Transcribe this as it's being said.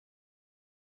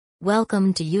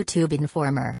Welcome to YouTube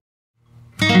Informer.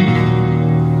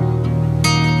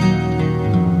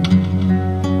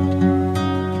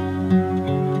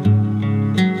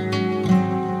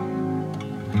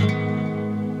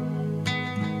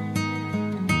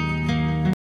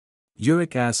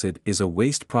 Uric acid is a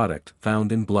waste product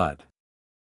found in blood.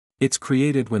 It's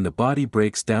created when the body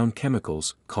breaks down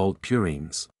chemicals called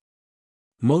purines.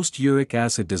 Most uric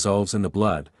acid dissolves in the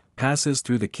blood, passes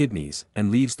through the kidneys, and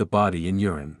leaves the body in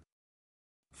urine.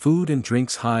 Food and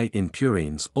drinks high in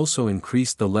purines also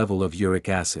increase the level of uric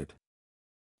acid.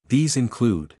 These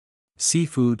include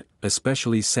seafood,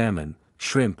 especially salmon,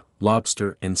 shrimp,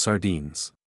 lobster, and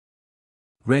sardines.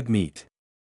 Red meat,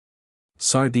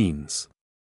 sardines,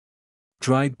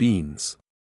 dried beans,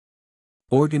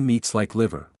 organ meats like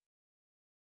liver.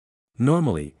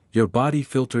 Normally, your body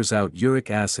filters out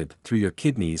uric acid through your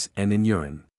kidneys and in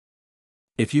urine.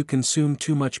 If you consume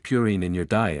too much purine in your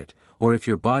diet, or if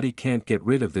your body can't get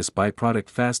rid of this byproduct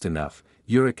fast enough,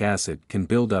 uric acid can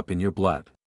build up in your blood.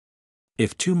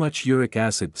 If too much uric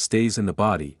acid stays in the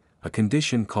body, a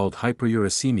condition called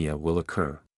hyperuricemia will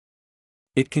occur.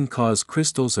 It can cause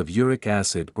crystals of uric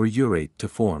acid or urate to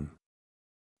form.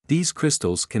 These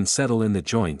crystals can settle in the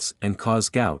joints and cause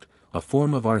gout, a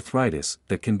form of arthritis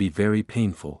that can be very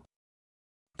painful.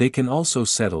 They can also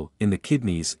settle in the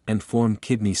kidneys and form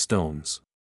kidney stones.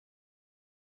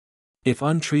 If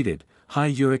untreated, high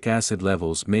uric acid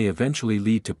levels may eventually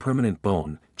lead to permanent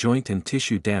bone, joint and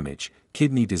tissue damage,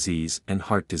 kidney disease and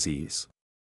heart disease.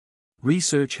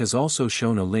 Research has also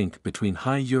shown a link between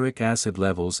high uric acid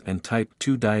levels and type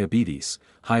 2 diabetes,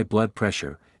 high blood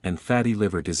pressure, and fatty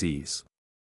liver disease.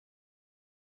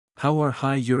 How are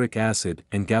high uric acid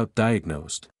and gout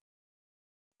diagnosed?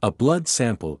 A blood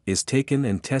sample is taken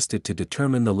and tested to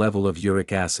determine the level of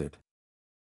uric acid.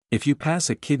 If you pass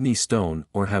a kidney stone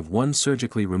or have one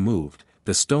surgically removed,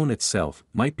 the stone itself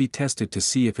might be tested to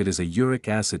see if it is a uric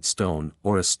acid stone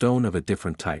or a stone of a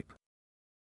different type.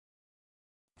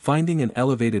 Finding an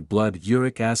elevated blood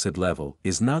uric acid level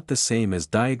is not the same as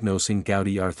diagnosing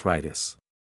gouty arthritis.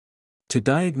 To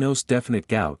diagnose definite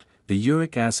gout, the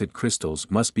uric acid crystals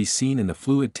must be seen in the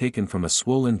fluid taken from a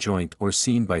swollen joint or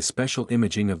seen by special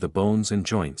imaging of the bones and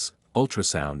joints,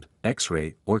 ultrasound,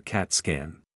 X-ray, or CAT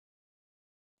scan.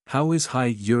 How is high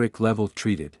uric level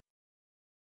treated?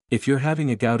 If you're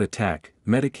having a gout attack,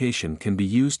 medication can be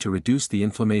used to reduce the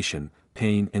inflammation,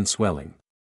 pain and swelling.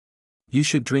 You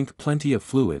should drink plenty of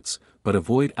fluids, but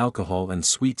avoid alcohol and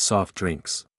sweet soft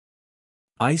drinks.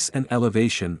 Ice and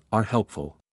elevation are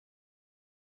helpful.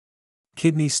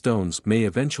 Kidney stones may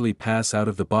eventually pass out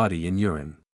of the body in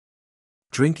urine.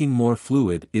 Drinking more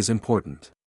fluid is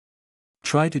important.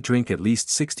 Try to drink at least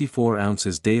 64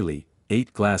 ounces daily,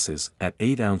 8 glasses at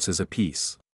 8 ounces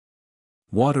apiece.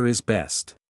 Water is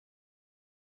best.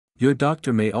 Your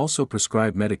doctor may also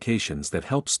prescribe medications that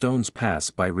help stones pass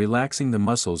by relaxing the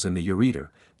muscles in the ureter,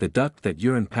 the duct that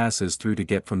urine passes through to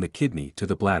get from the kidney to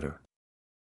the bladder.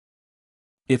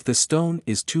 If the stone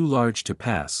is too large to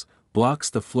pass, blocks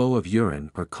the flow of urine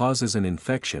or causes an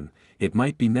infection, it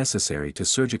might be necessary to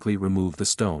surgically remove the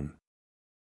stone.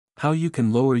 How you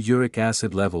can lower uric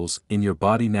acid levels in your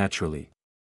body naturally.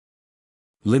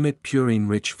 Limit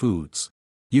purine-rich foods.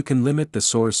 You can limit the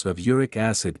source of uric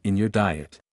acid in your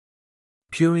diet.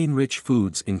 Purine-rich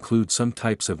foods include some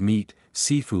types of meat,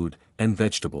 seafood, and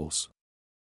vegetables.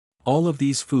 All of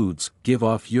these foods give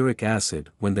off uric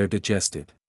acid when they're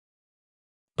digested.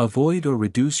 Avoid or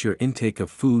reduce your intake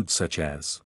of foods such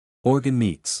as organ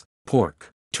meats, pork,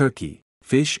 turkey,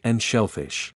 fish and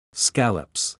shellfish,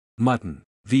 scallops, mutton,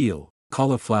 veal,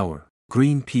 cauliflower,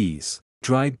 green peas,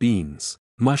 dried beans,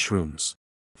 mushrooms.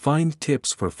 Find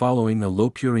tips for following a low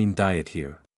purine diet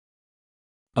here.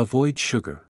 Avoid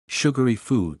sugar, sugary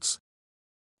foods.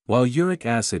 While uric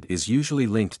acid is usually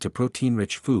linked to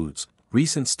protein-rich foods,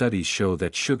 recent studies show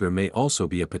that sugar may also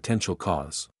be a potential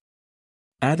cause.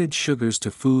 Added sugars to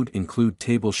food include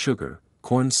table sugar,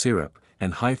 corn syrup,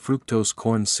 and high fructose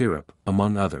corn syrup,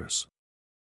 among others.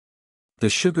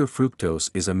 The sugar fructose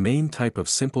is a main type of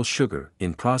simple sugar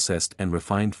in processed and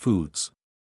refined foods.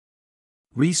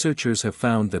 Researchers have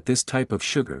found that this type of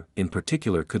sugar, in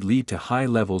particular, could lead to high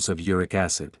levels of uric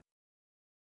acid.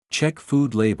 Check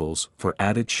food labels for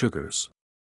added sugars.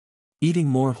 Eating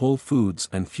more whole foods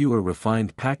and fewer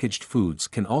refined packaged foods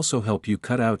can also help you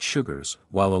cut out sugars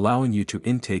while allowing you to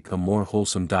intake a more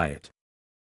wholesome diet.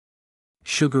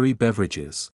 Sugary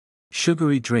beverages.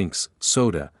 Sugary drinks,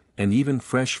 soda, and even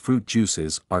fresh fruit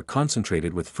juices are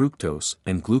concentrated with fructose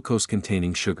and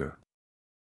glucose-containing sugar.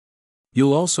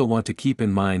 You'll also want to keep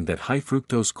in mind that high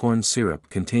fructose corn syrup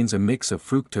contains a mix of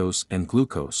fructose and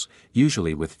glucose,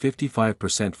 usually with 55%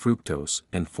 fructose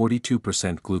and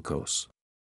 42% glucose.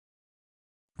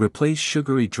 Replace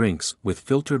sugary drinks with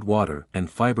filtered water and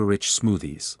fiber-rich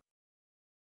smoothies.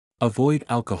 Avoid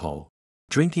alcohol.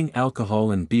 Drinking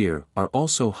alcohol and beer are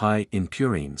also high in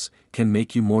purines, can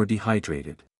make you more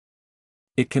dehydrated.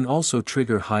 It can also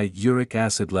trigger high uric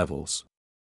acid levels.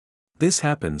 This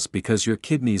happens because your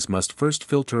kidneys must first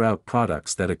filter out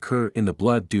products that occur in the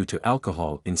blood due to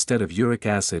alcohol instead of uric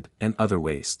acid and other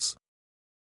wastes.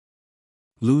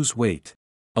 Lose weight.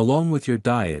 Along with your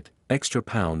diet, extra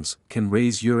pounds can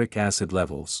raise uric acid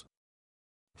levels.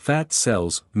 Fat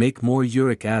cells make more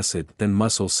uric acid than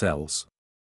muscle cells.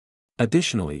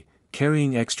 Additionally,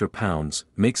 carrying extra pounds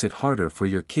makes it harder for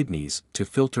your kidneys to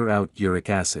filter out uric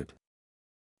acid.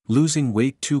 Losing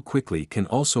weight too quickly can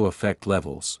also affect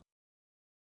levels.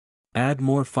 Add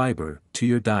more fiber to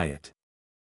your diet.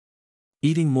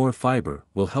 Eating more fiber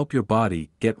will help your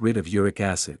body get rid of uric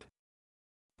acid.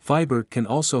 Fiber can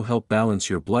also help balance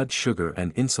your blood sugar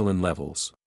and insulin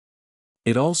levels.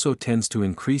 It also tends to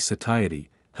increase satiety,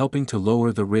 helping to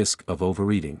lower the risk of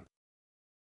overeating.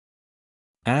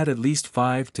 Add at least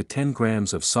 5 to 10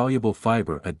 grams of soluble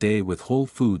fiber a day with whole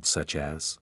foods such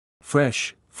as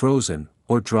fresh, frozen,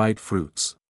 or dried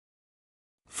fruits,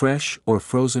 fresh or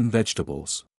frozen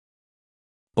vegetables,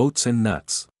 oats and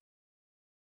nuts.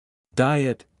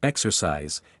 Diet,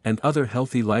 exercise, and other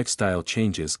healthy lifestyle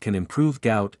changes can improve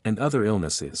gout and other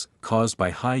illnesses caused by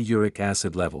high uric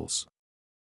acid levels.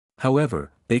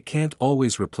 However, they can't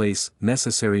always replace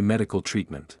necessary medical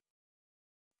treatment.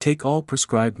 Take all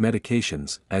prescribed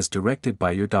medications as directed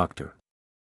by your doctor.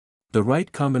 The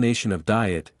right combination of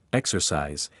diet,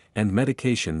 exercise, and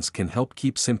medications can help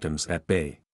keep symptoms at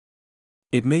bay.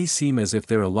 It may seem as if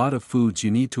there are a lot of foods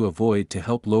you need to avoid to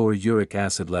help lower uric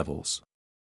acid levels.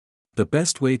 The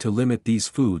best way to limit these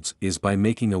foods is by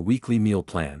making a weekly meal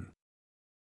plan.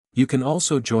 You can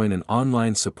also join an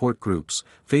online support groups,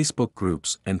 Facebook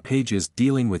groups, and pages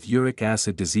dealing with uric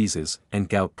acid diseases and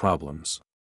gout problems.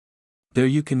 There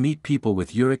you can meet people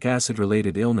with uric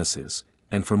acid-related illnesses,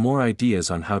 and for more ideas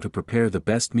on how to prepare the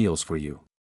best meals for you.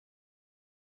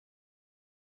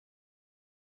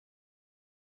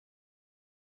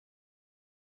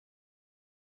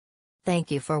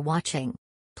 Thank you for watching.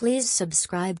 Please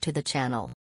subscribe to the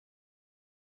channel.